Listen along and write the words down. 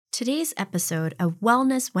Today's episode of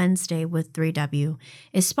Wellness Wednesday with 3W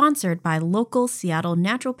is sponsored by local Seattle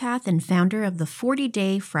naturopath and founder of the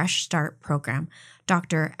 40-Day Fresh Start program,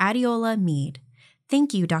 Dr. Adeola Mead.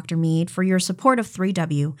 Thank you, Dr. Mead, for your support of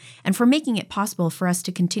 3W and for making it possible for us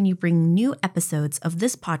to continue bringing new episodes of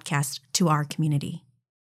this podcast to our community.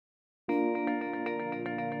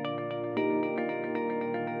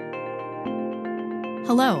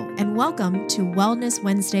 Hello, and welcome to Wellness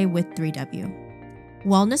Wednesday with 3W.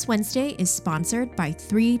 Wellness Wednesday is sponsored by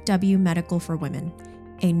 3W Medical for Women,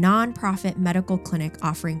 a nonprofit medical clinic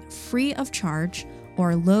offering free of charge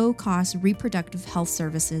or low-cost reproductive health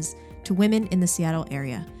services to women in the Seattle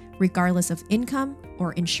area, regardless of income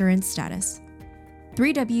or insurance status.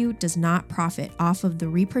 3W does not profit off of the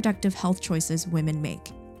reproductive health choices women make.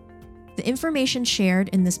 The information shared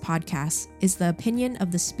in this podcast is the opinion of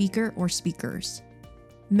the speaker or speakers.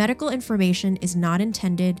 Medical information is not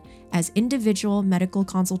intended as individual medical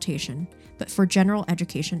consultation, but for general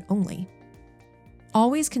education only.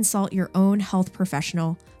 Always consult your own health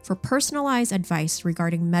professional for personalized advice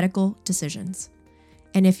regarding medical decisions.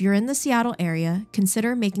 And if you're in the Seattle area,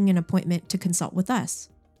 consider making an appointment to consult with us.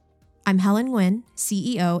 I'm Helen Nguyen,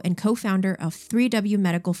 CEO and co-founder of 3W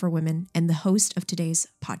Medical for Women and the host of today's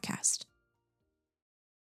podcast.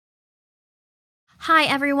 Hi,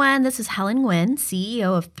 everyone. This is Helen Nguyen,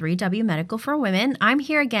 CEO of 3W Medical for Women. I'm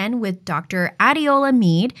here again with Dr. Adeola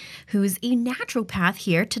Mead, who's a naturopath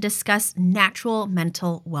here to discuss natural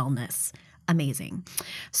mental wellness. Amazing.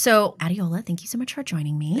 So, Adeola, thank you so much for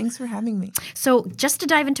joining me. Thanks for having me. So, just to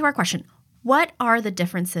dive into our question, what are the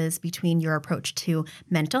differences between your approach to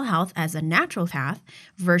mental health as a naturopath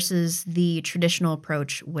versus the traditional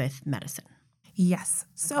approach with medicine? Yes.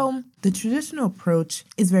 So the traditional approach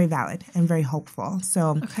is very valid and very hopeful.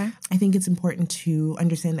 So I think it's important to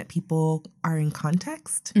understand that people are in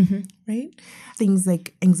context, right? Things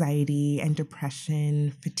like anxiety and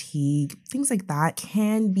depression, fatigue, things like that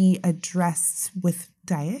can be addressed with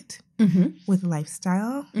diet, with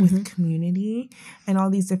lifestyle, with community, and all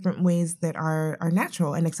these different ways that are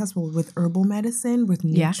natural and accessible with herbal medicine, with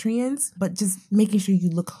nutrients, but just making sure you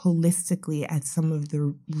look holistically at some of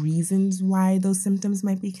the reasons why those symptoms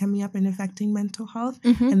might be coming up and affecting mental health,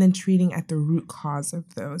 and then treating at the root cause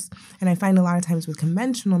of those. And I find a lot of times with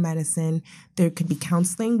conventional medicine, there could be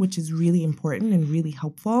counseling, which is really important and really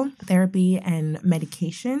helpful, therapy and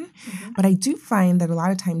medication. But I do find that a lot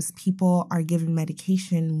of times people are given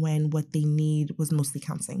medication when what they need was mostly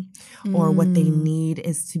counseling, or what they need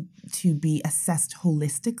is to be assessed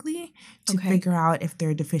holistically to figure out if there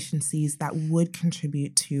are deficiencies that would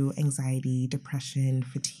contribute to anxiety, depression,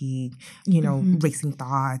 fatigue, racing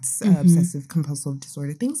thoughts, obsessive compulsive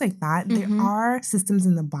disorder, things like that. There are systems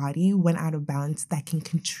in the body when out of balance that can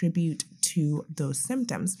contribute to those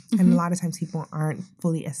symptoms. And a lot of times people aren't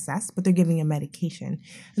fully assessed, but they're giving a medication.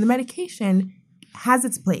 And the medication has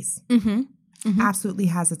its place. Absolutely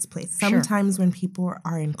has its place. Sometimes when people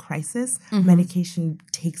are in crisis, medication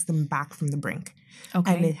takes them back from the brink.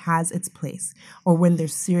 And it has its place. Or when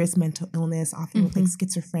there's serious mental illness, often with like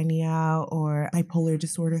schizophrenia or bipolar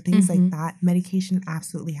disorder, things like that, medication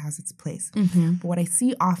absolutely has its place. But what I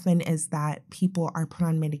see often is that people are put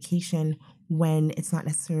on medication when it's not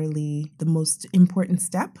necessarily the most important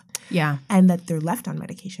step. And that they're left on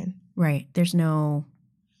medication. Right.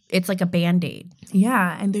 It's like a Band-Aid.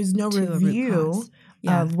 Yeah, and there's no review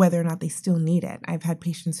of whether or not they still need it. I've had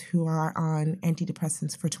patients who are on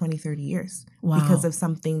antidepressants for 20, 30 years because of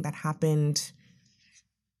something that happened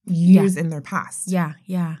years in their past.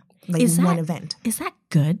 Like one event. Is that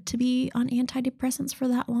good to be on antidepressants for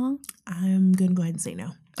that long? I'm going to go ahead and say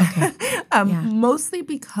no. Mostly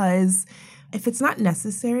because if it's not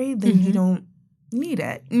necessary, then you don't need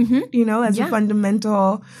it, as a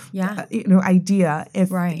fundamental, idea.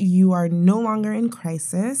 If you are no longer in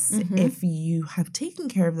crisis, if you have taken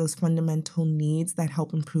care of those fundamental needs that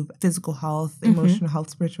help improve physical health, emotional health,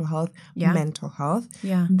 spiritual health, mental health,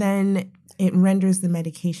 then it renders the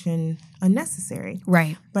medication unnecessary.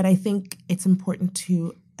 Right. But I think it's important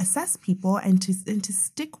to assess people and to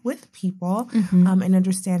stick with people and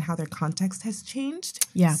understand how their context has changed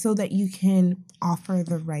so that you can offer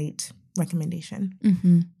the right recommendation.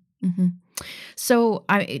 So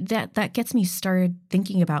that gets me started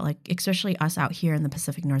thinking about, like, especially us out here in the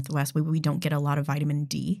Pacific Northwest, where we don't get a lot of vitamin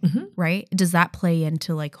D, right? Does that play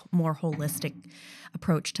into like more holistic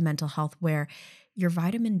approach to mental health where your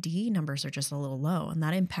vitamin D numbers are just a little low and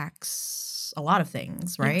that impacts across a lot of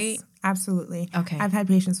things, right? Yes, absolutely. Okay. I've had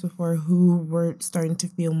patients before who were starting to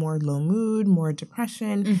feel more low mood, more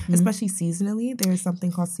depression, especially seasonally. There's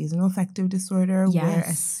something called seasonal affective disorder where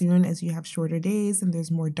as soon as you have shorter days and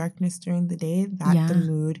there's more darkness during the day, that the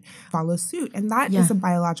mood follows suit. And that is a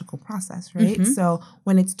biological process, right? So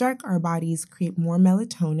when it's dark, our bodies create more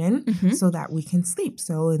melatonin so that we can sleep.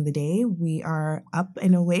 So in the day, we are up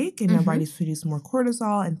and awake and our bodies produce more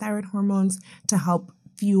cortisol and thyroid hormones to help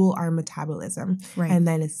fuel our metabolism. Right. And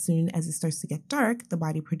then as soon as it starts to get dark, the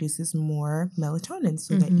body produces more melatonin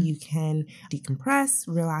so that you can decompress,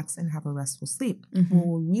 relax, and have a restful sleep.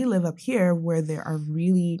 Well, we live up here where there are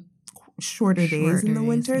really shorter days in the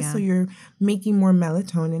winter, so you're making more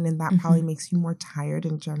melatonin, and that probably makes you more tired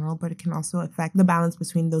in general, but it can also affect the balance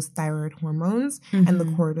between those thyroid hormones and the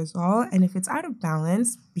cortisol. And if it's out of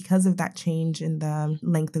balance because of that change in the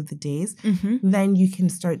length of the days, then you can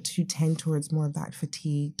start to tend towards more of that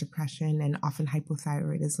fatigue, depression, and often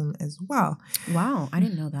hypothyroidism as well. Wow, I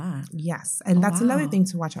didn't know that. Yes, and that's another thing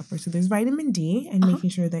to watch out for. So there's vitamin D and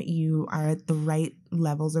making sure that you are at the right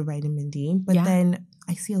levels of vitamin D, but then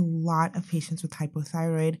I see a lot of patients with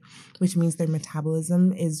hypothyroid, which means their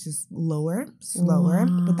metabolism is just slower,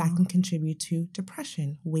 but that can contribute to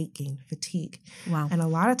depression, weight gain, fatigue. Wow. And a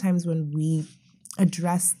lot of times when we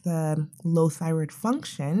address the low thyroid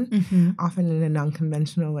function, often in a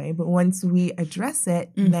non-conventional way, but once we address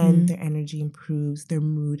it, then their energy improves, their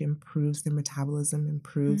mood improves, their metabolism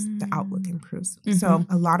improves, the outlook improves. So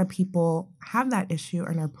a lot of people have that issue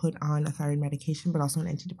and are put on a thyroid medication, but also an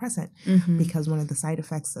antidepressant, because one of the side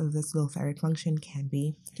effects of this low thyroid function can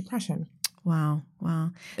be depression. Wow.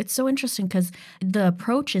 It's so interesting because the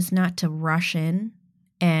approach is not to rush in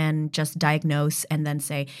and just diagnose and then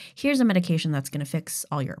say, here's a medication that's going to fix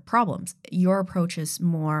all your problems. Your approach is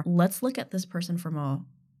more, let's look at this person from a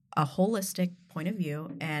holistic point of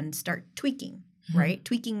view and start tweaking, right?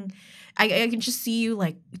 Tweaking. I can just see you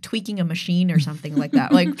like tweaking a machine or something like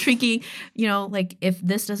that. Like tweaking, like if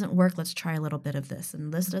this doesn't work, let's try a little bit of this,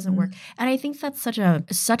 and this doesn't work. And I think that's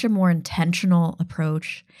such a more intentional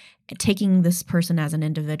approach, taking this person as an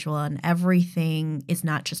individual, and everything is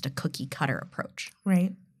not just a cookie cutter approach.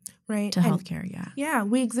 Right. To healthcare, Yeah,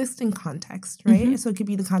 we exist in context, right? So it could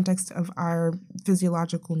be the context of our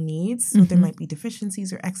physiological needs. So there might be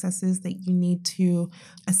deficiencies or excesses that you need to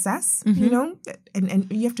assess, and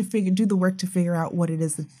you have to do the work to figure out what it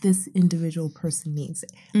is that this individual person needs.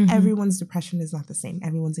 Everyone's depression is not the same.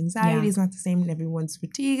 Everyone's anxiety is not the same, and everyone's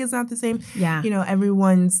fatigue is not the same. Yeah.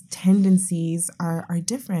 Everyone's tendencies are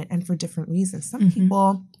different and for different reasons. Some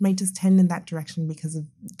people might just tend in that direction because of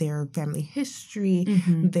their family history,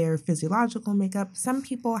 their physiological makeup. Some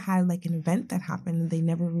people had like an event that happened and they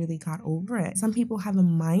never really got over it. Some people have a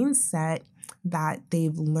mindset that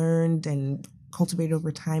they've learned and cultivated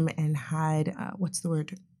over time and had, what's the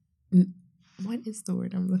word? What is the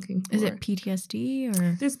word I'm looking for? Is it PTSD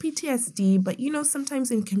or? There's PTSD, but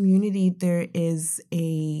sometimes in community there is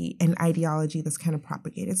an ideology that's kind of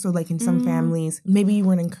propagated. So like in some families, maybe you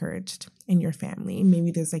weren't encouraged in your family.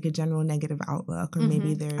 Maybe there's like a general negative outlook, or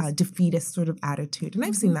maybe there's a defeatist sort of attitude. And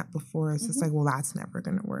I've seen that before. It's just like, well, that's never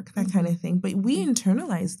going to work, that kind of thing. But we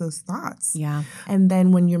internalize those thoughts. Yeah. And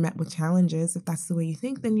then when you're met with challenges, if that's the way you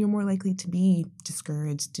think, then you're more likely to be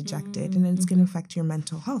discouraged, dejected, and then it's going to affect your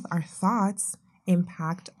mental health. Our thoughts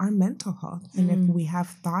impact our mental health. And if we have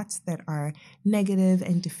thoughts that are negative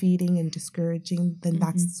and defeating and discouraging, then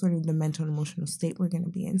that's sort of the mental and emotional state we're going to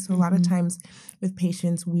be in. So a lot of times with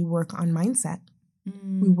patients, we work on mindset.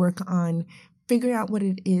 We work on figuring out what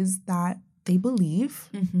it is that they believe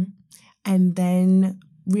and then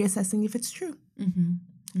reassessing if it's true.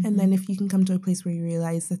 And then if you can come to a place where you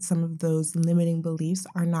realize that some of those limiting beliefs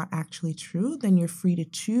are not actually true, then you're free to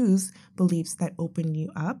choose beliefs that open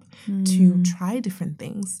you up to try different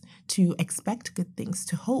things, to expect good things,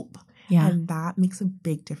 to hope. Yeah. And that makes a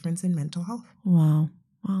big difference in mental health. Wow.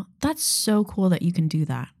 Well, that's so cool that you can do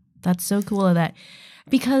that. That's so cool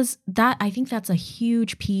because I think that's a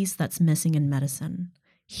huge piece that's missing in medicine.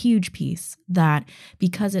 Huge piece that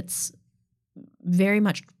because it's very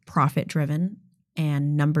much profit driven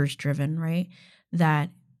and numbers driven, right? That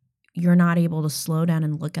you're not able to slow down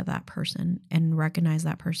and look at that person and recognize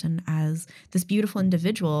that person as this beautiful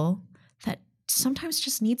individual that sometimes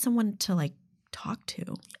just needs someone to like talk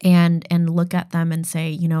to and look at them and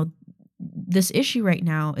say, this issue right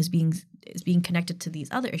now is being connected to these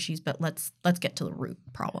other issues, but let's get to the root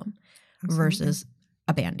problem. Absolutely. Versus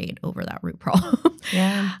a Band-Aid over that root problem.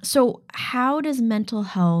 Yeah. So how does mental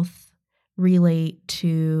health relate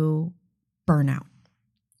to burnout?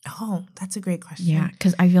 Oh, that's a great question. Yeah,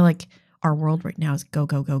 because I feel like our world right now is go,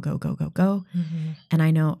 go, go, go, go, go, go. Mm-hmm. And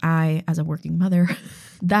I know I, as a working mother,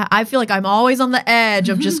 that I feel like I'm always on the edge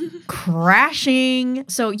of just crashing.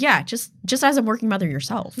 So yeah, just as a working mother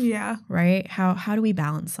yourself. Yeah. Right? How do we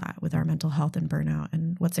balance that with our mental health and burnout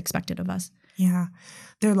and what's expected of us? Yeah.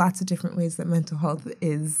 There are lots of different ways that mental health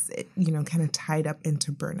is, kind of tied up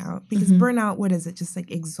into burnout. Because burnout, what is it? Just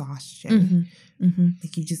like exhaustion.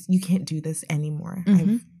 Like you can't do this anymore.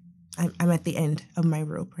 I'm at the end of my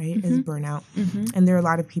rope, right? Is burnout. And there are a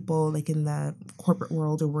lot of people like in the corporate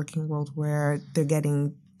world or working world where they're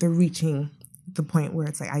reaching the point where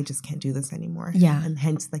it's like, I just can't do this anymore. Yeah. And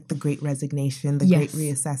hence like the great resignation, the great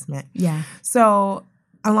reassessment. Yeah. So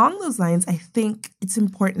along those lines, I think it's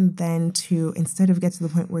important then to, instead of get to the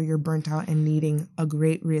point where you're burnt out and needing a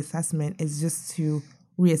great reassessment, is just to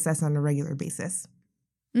reassess on a regular basis.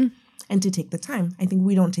 And to take the time. I think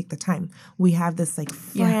we don't take the time. We have this like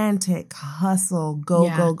frantic hustle,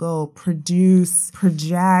 go, produce,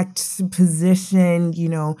 project, position,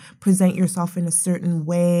 present yourself in a certain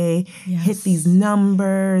way, hit these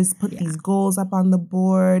numbers, put these goals up on the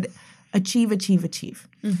board, achieve.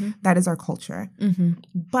 That is our culture.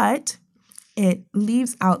 But it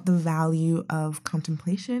leaves out the value of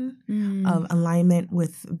contemplation, of alignment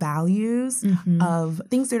with values, of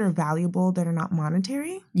things that are valuable that are not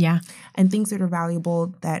monetary. Yeah. And things that are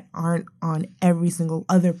valuable that aren't on every single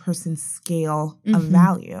other person's scale of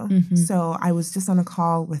value. So I was just on a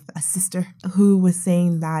call with a sister who was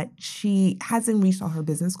saying that she hasn't reached all her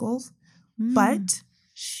business goals, but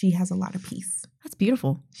she has a lot of peace. That's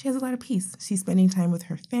beautiful. She has a lot of peace. She's spending time with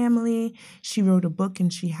her family. She wrote a book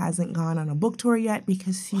and she hasn't gone on a book tour yet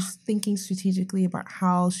because she's thinking strategically about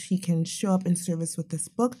how she can show up in service with this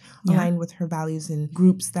book, aligned with her values and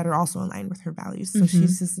groups that are also aligned with her values. So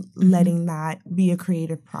she's just letting that be a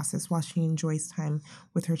creative process while she enjoys time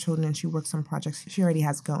with her children and she works on projects she already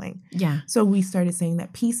has going. Yeah. So we started saying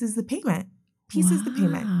that peace is the payment. Peace is the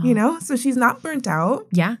payment, So she's not burnt out.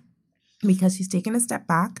 Yeah. Because she's taken a step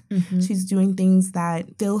back. She's doing things that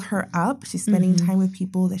fill her up. She's spending time with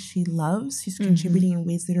people that she loves. She's contributing in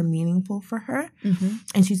ways that are meaningful for her.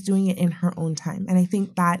 And she's doing it in her own time. And I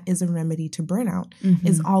think that is a remedy to burnout,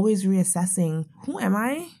 is always reassessing, who am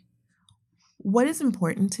I? What is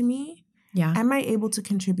important to me? Yeah. Am I able to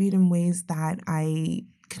contribute in ways that I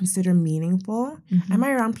consider meaningful? Am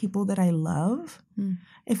I around people that I love?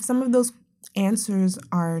 If some of those answers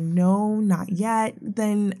are no, not yet,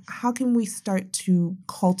 then how can we start to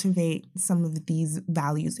cultivate some of these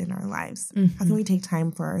values in our lives? How can we take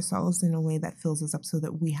time for ourselves in a way that fills us up so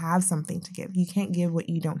that we have something to give? You can't give what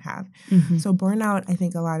you don't have. So burnout, I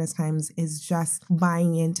think a lot of times is just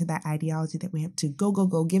buying into that ideology that we have to go,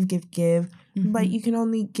 give. But you can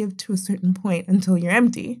only give to a certain point until you're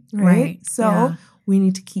empty, right? So we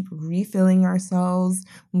need to keep refilling ourselves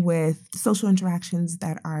with social interactions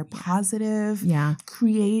that are positive,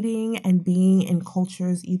 creating and being in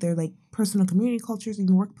cultures, either like personal community cultures,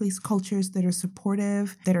 even workplace cultures that are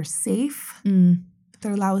supportive, that are safe,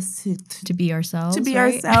 that allow us to be ourselves, to be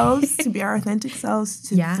ourselves, to be our authentic selves,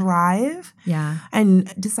 to thrive,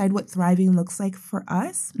 and decide what thriving looks like for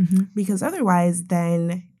us. Because otherwise,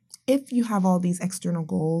 then if you have all these external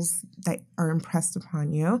goals that are impressed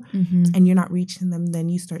upon you and you're not reaching them, then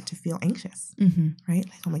you start to feel anxious, right?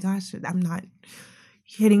 Like, oh my gosh, I'm not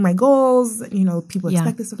hitting my goals. People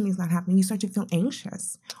expect this of me. It's not happening. You start to feel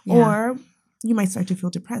anxious. Or you might start to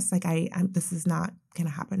feel depressed. Like, this is not going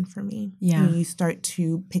to happen for me. And you start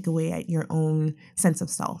to pick away at your own sense of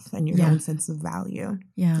self and your own sense of value.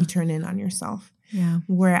 You turn in on yourself.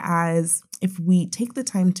 Whereas if we take the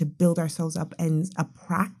time to build ourselves up and a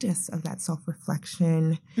practice of that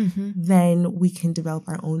self-reflection, then we can develop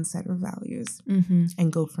our own set of values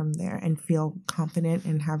and go from there and feel confident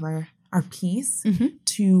and have our peace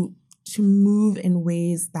to move in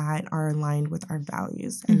ways that are aligned with our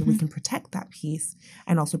values. And we can protect that peace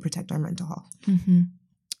and also protect our mental health.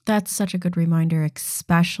 That's such a good reminder,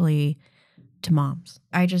 especially to moms.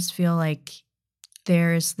 I just feel like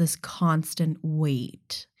there's this constant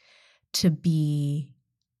weight to be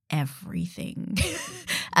everything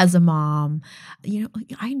as a mom.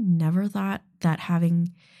 I never thought that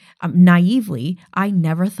having, naively, I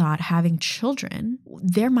never thought having children,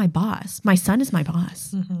 they're my boss. My son is my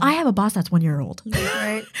boss. I have a boss that's 1 year old.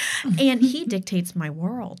 Right. And he dictates my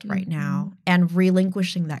world right now. And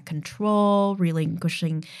relinquishing that control,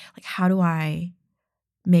 like, how do I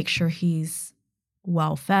make sure he's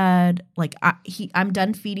well fed? Like, I'm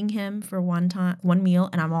done feeding him for one meal,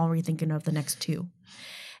 and I'm already thinking of the next two.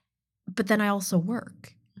 But then I also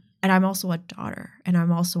work, and I'm also a daughter, and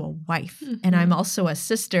I'm also a wife, and I'm also a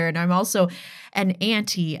sister, and I'm also an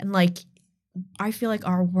auntie, and like, I feel like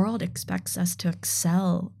our world expects us to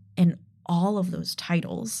excel in all of those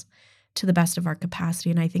titles to the best of our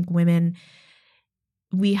capacity. And I think women,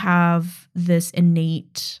 we have this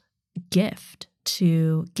innate gift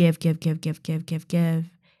to give,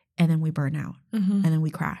 and then we burn out, and then we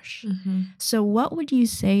crash. So what would you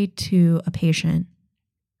say to a patient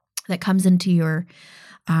that comes into your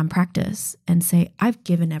practice and say, I've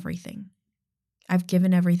given everything. I've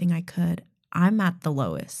given everything I could. I'm at the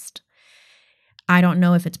lowest. I don't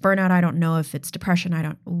know if it's burnout. I don't know if it's depression.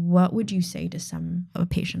 What would you say to a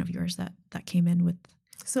patient of yours that came in with?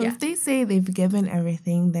 So if they say they've given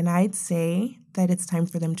everything, then I'd say that it's time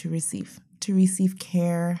for them to receive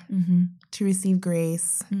care, to receive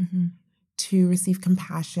grace, to receive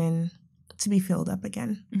compassion, to be filled up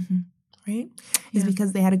again. Right? It's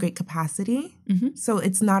because they had a great capacity. So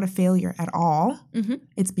it's not a failure at all.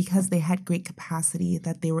 It's because they had great capacity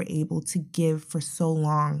that they were able to give for so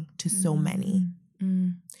long to so many.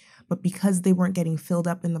 But because they weren't getting filled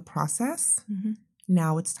up in the process,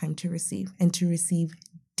 now it's time to receive, and to receive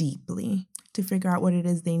deeply, to figure out what it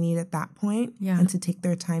is they need at that point, and to take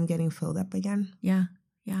their time getting filled up again. Yeah.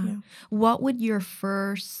 What would your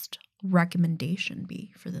first recommendation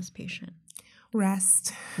be for this patient?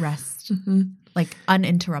 Rest. Like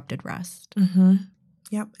uninterrupted rest.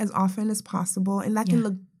 Yep, as often as possible. And that can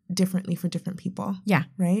look differently for different people. Yeah.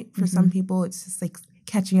 Right? For some people, it's just like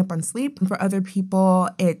catching up on sleep. And for other people,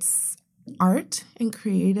 it's art and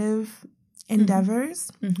creative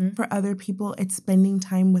endeavors. For other people, it's spending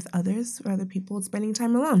time with others. For other people, it's spending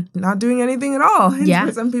time alone, not doing anything at all. And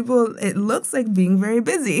for some people, it looks like being very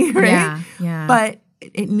busy, right? Yeah. But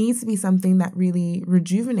it needs to be something that really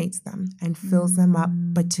rejuvenates them and fills them up,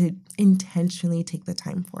 but to intentionally take the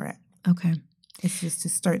time for it. Okay. It's just to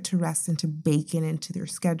start to rest and to bake it into their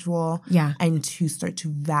schedule, and to start to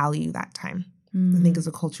value that time. I think as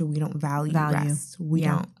a culture, we don't value rest. We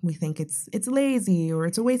don't. We think it's lazy, or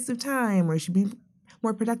it's a waste of time, or it should be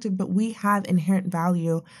more productive. But we have inherent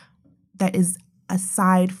value that is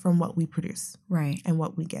aside from what we produce, and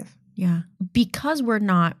what we give. Yeah. Because we're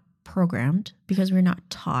not programmed, because we're not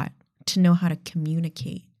taught to know how to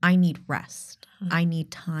communicate, I need rest. I need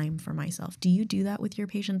time for myself. Do you do that with your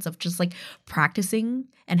patients, of just like practicing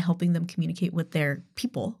and helping them communicate with their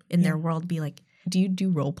people in their world? Be like, do you do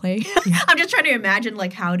role play? I'm just trying to imagine,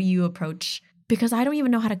 like, how do you approach, because I don't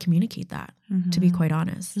even know how to communicate that, to be quite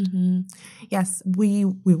honest. Yes, we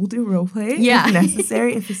will do role play if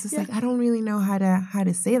necessary. If it's just like, I don't really know how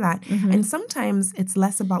to say that. And sometimes it's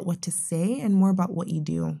less about what to say and more about what you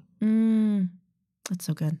do. That's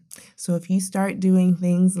so good. So if you start doing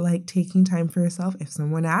things like taking time for yourself, if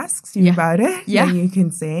someone asks you about it, then you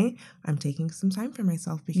can say, I'm taking some time for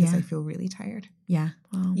myself because I feel really tired. Yeah.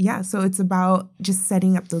 Wow. Yeah. So it's about just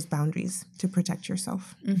setting up those boundaries to protect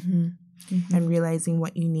yourself and realizing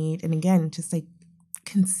what you need. And again, just like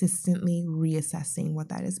consistently reassessing what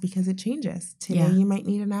that is, because it changes. Today you might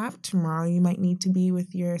need a nap. Tomorrow you might need to be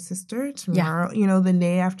with your sister. Tomorrow, the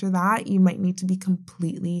day after that, you might need to be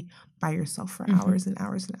completely by yourself for hours and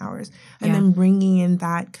hours and hours. And then bringing in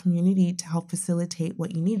that community to help facilitate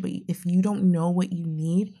what you need. But if you don't know what you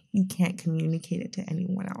need, you can't communicate it to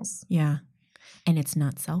anyone else. Yeah. And it's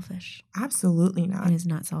not selfish. Absolutely not. It is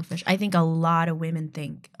not selfish. I think a lot of women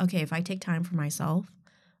think, okay, if I take time for myself,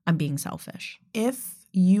 I'm being selfish. If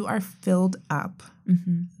you are filled up,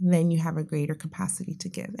 then you have a greater capacity to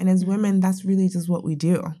give. And as women, that's really just what we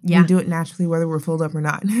do. We do it naturally, whether we're filled up or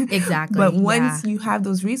not. Exactly. But once you have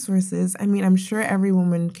those resources, I mean, I'm sure every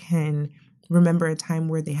woman can remember a time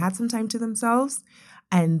where they had some time to themselves,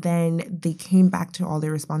 and then they came back to all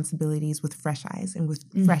their responsibilities with fresh eyes and with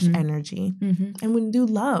fresh energy, and with new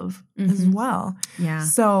love as well. Yeah.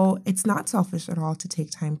 So it's not selfish at all to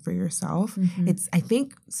take time for yourself. I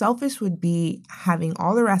think selfish would be having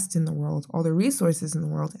all the rest in the world, all the resources in the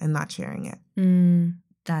world, and not sharing it.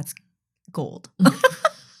 That's gold.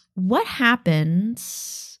 What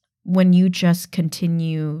happens when you just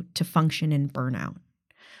continue to function in burnout?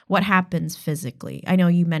 What happens physically? I know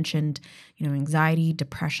you mentioned, anxiety,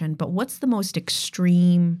 depression, but what's the most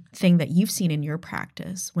extreme thing that you've seen in your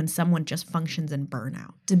practice when someone just functions in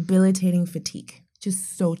burnout? Debilitating fatigue.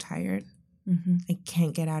 Just so tired. I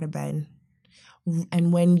can't get out of bed.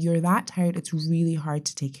 And when you're that tired, it's really hard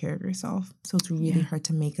to take care of yourself. So it's really hard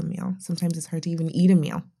to make a meal. Sometimes it's hard to even eat a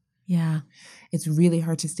meal. Yeah. It's really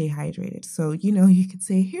hard to stay hydrated. So, you could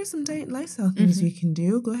say, here's some diet and lifestyle things you can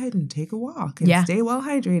do. Go ahead and take a walk and stay well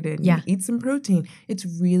hydrated and eat some protein. It's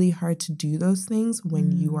really hard to do those things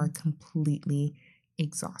when you are completely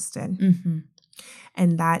exhausted.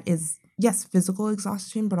 And that is, yes, physical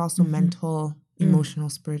exhaustion, but also mental emotional,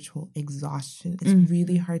 spiritual exhaustion. It's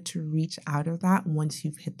really hard to reach out of that once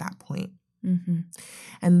you've hit that point.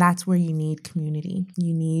 And that's where you need community.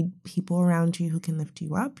 You need people around you who can lift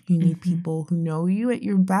you up. You need people who know you at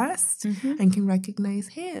your best and can recognize,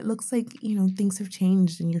 hey, it looks like, things have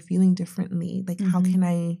changed and you're feeling differently. Like, how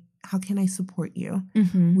can I support you?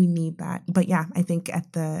 We need that. But yeah, I think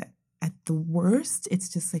at the worst, it's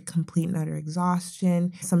just like complete and utter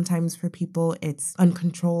exhaustion. Sometimes for people, it's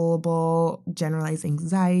uncontrollable generalized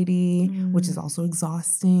anxiety, which is also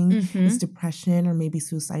exhausting. It's depression or maybe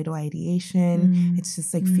suicidal ideation. It's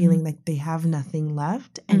just like feeling like they have nothing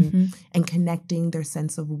left and connecting their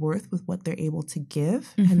sense of worth with what they're able to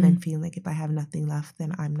give. And then feeling like if I have nothing left,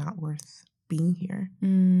 then I'm not worth being here.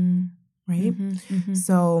 Right?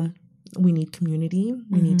 So we need community.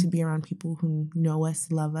 We need to be around people who know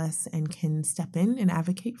us, love us, and can step in and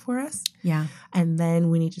advocate for us. Yeah. And then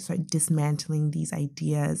we need to start dismantling these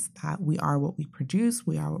ideas that we are what we produce,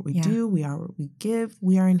 we are what we do, we are what we give.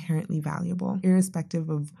 We are inherently valuable, irrespective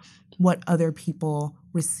of what other people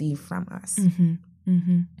receive from us.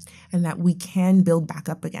 And that we can build back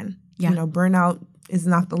up again. Burnout is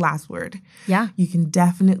not the last word. Yeah. You can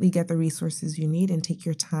definitely get the resources you need and take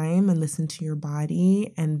your time and listen to your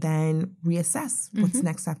body and then reassess what's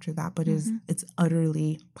next after that. But it's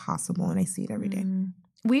utterly possible, and I see it every day.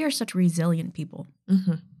 We are such resilient people.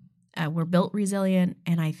 We're built resilient,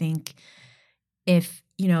 and I think if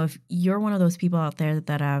you're one of those people out there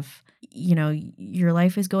that have, your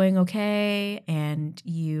life is going okay and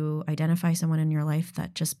you identify someone in your life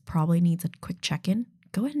that just probably needs a quick check-in,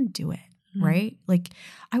 go ahead and do it. Right? Like,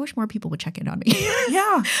 I wish more people would check in on me.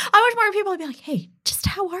 Yeah. I wish more people would be like, hey, just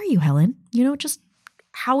how are you, Helen? Just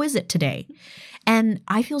how is it today? And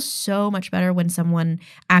I feel so much better when someone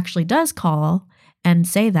actually does call and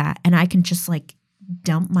say that. And I can just like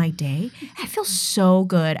dump my day. I feel so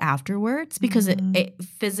good afterwards because it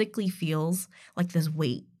physically feels like this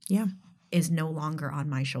weight is no longer on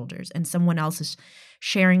my shoulders and someone else is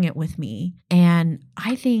sharing it with me. And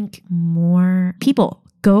I think more people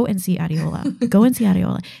go and see Adeola. Go and see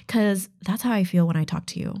Adeola. Because that's how I feel when I talk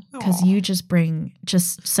to you. Because you just bring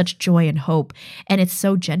just such joy and hope. And it's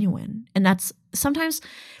so genuine. And that's sometimes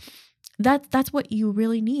that's what you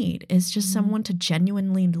really need is just someone to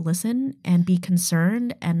genuinely listen and be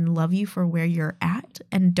concerned and love you for where you're at.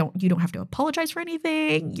 And you don't have to apologize for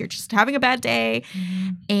anything. You're just having a bad day.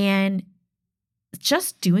 And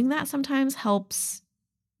just doing that sometimes helps.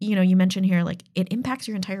 You mentioned here, like, it impacts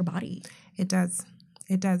your entire body. It does.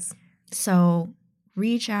 It does. So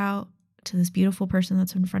reach out to this beautiful person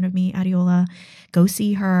that's in front of me, Adeola. Go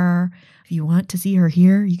see her. If you want to see her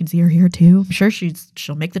here, you can see her here too. I'm sure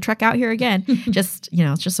she'll make the trek out here again. Just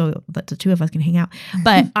so that the two of us can hang out.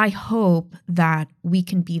 But I hope that we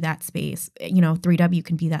can be that space. 3W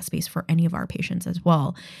can be that space for any of our patients as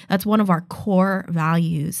well. That's one of our core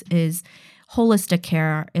values is holistic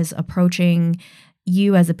care, is approaching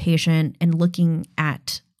you as a patient and looking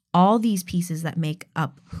at all these pieces that make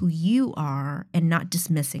up who you are and not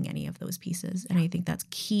dismissing any of those pieces. And I think that's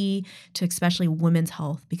key to especially women's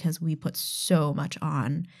health because we put so much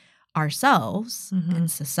on ourselves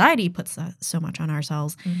and society puts so much on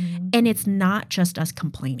ourselves. And it's not just us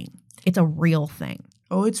complaining. It's a real thing.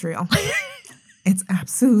 Oh, it's real. It's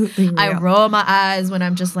absolutely real. I roll my eyes when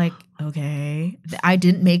I'm just like, okay, I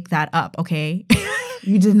didn't make that up, okay?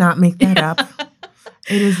 You did not make that up.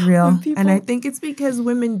 It is real. And I think it's because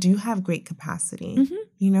women do have great capacity.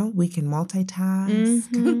 We can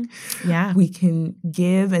multitask. Yeah. We can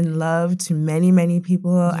give and love to many, many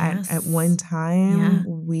people at one time. Yeah.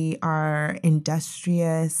 We are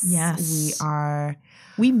industrious. Yes.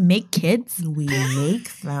 We make kids. We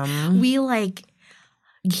make them. We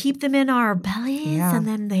keep them in our bellies and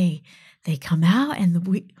then they come out and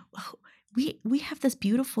we have this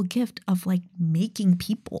beautiful gift of making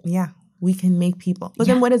people. Yeah. We can make people. But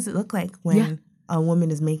then what does it look like when a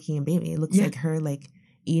woman is making a baby? It looks like her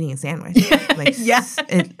eating a sandwich.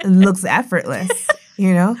 It looks effortless,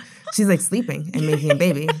 She's sleeping and making a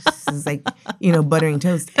baby. She's buttering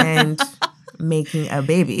toast and making a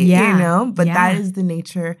baby, But that is the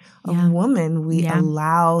nature of woman. We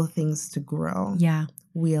allow things to grow. Yeah.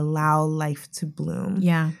 We allow life to bloom.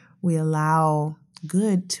 Yeah. We allow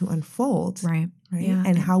good to unfold. Right. Yeah.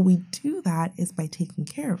 And how we do that is by taking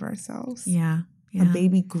care of ourselves. Yeah. A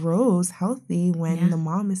baby grows healthy when the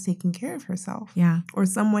mom is taking care of herself. Yeah. Or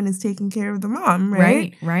someone is taking care of the mom,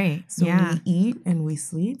 right? Right. So we eat and we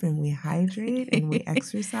sleep and we hydrate and we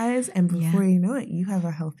exercise. And before you know it, you have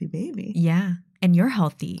a healthy baby. Yeah. And you're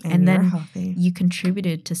healthy. And then healthy. You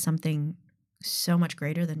contributed to something so much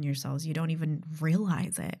greater than yourselves. You don't even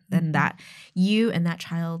realize it. And that you and that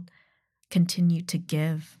child continue to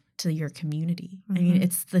give to your community. I mean,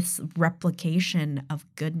 it's this replication of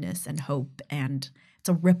goodness and hope, and it's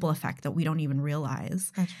a ripple effect that we don't even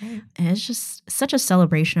realize. That's right. And it's just such a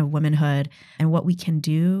celebration of womanhood and what we can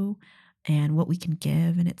do and what we can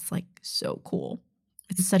give. And it's like so cool.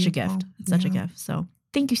 It's such beautiful. A gift. It's such a gift. So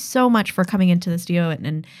thank you so much for coming into the studio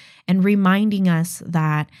and reminding us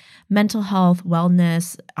that mental health,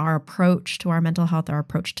 wellness, our approach to our mental health, our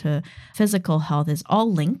approach to physical health is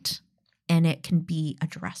all linked, and it can be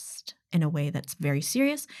addressed in a way that's very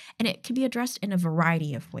serious, and it can be addressed in a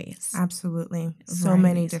variety of ways. Absolutely. So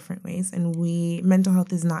many different ways. And mental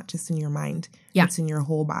health is not just in your mind. Yeah. It's in your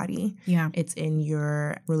whole body. Yeah. It's in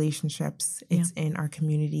your relationships. It's in our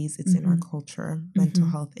communities. It's in our culture. Mental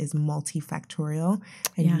health is multifactorial,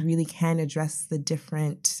 and you really can address the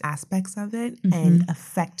different aspects of it and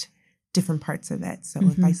affect different parts of it. So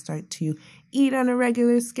if I start to eat on a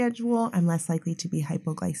regular schedule, I'm less likely to be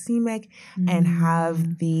hypoglycemic and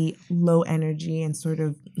have the low energy and sort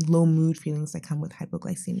of low mood feelings that come with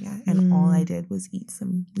hypoglycemia. And all I did was eat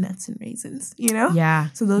some nuts and raisins, you know? Yeah.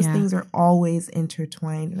 So those things are always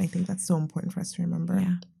intertwined. And I think that's so important for us to remember.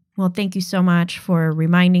 Yeah. Well, thank you so much for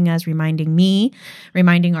reminding us, reminding me,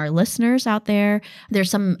 reminding our listeners out there.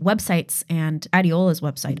 There's some websites, and Adeola's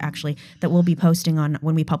website, actually, that we'll be posting on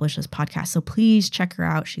when we publish this podcast. So please check her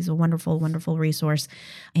out. She's a wonderful, wonderful resource.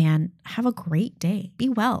 And have a great day. Be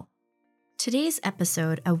well. Today's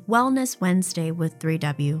episode of Wellness Wednesday with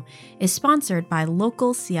 3W is sponsored by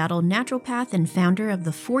local Seattle naturopath and founder of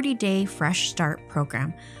the 40-Day Fresh Start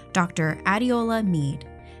program, Dr. Adeola Mead.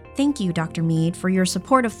 Thank you, Dr. Mead, for your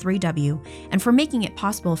support of 3W and for making it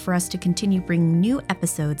possible for us to continue bringing new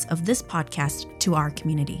episodes of this podcast to our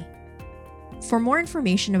community. For more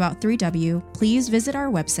information about 3W, please visit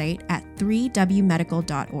our website at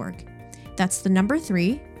 3wmedical.org. That's the number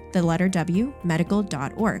 3, the letter W,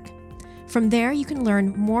 medical.org. From there, you can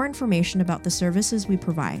learn more information about the services we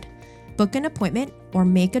provide, book an appointment, or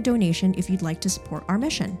make a donation if you'd like to support our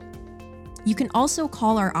mission. You can also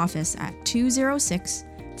call our office at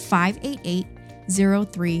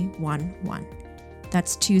 206-588-0311.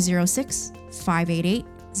 That's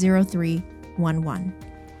 206-588-0311.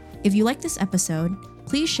 If you like this episode,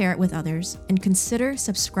 please share it with others and consider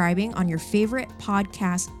subscribing on your favorite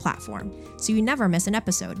podcast platform so you never miss an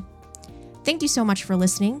episode. Thank you so much for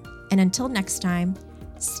listening, and until next time,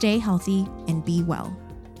 stay healthy and be well.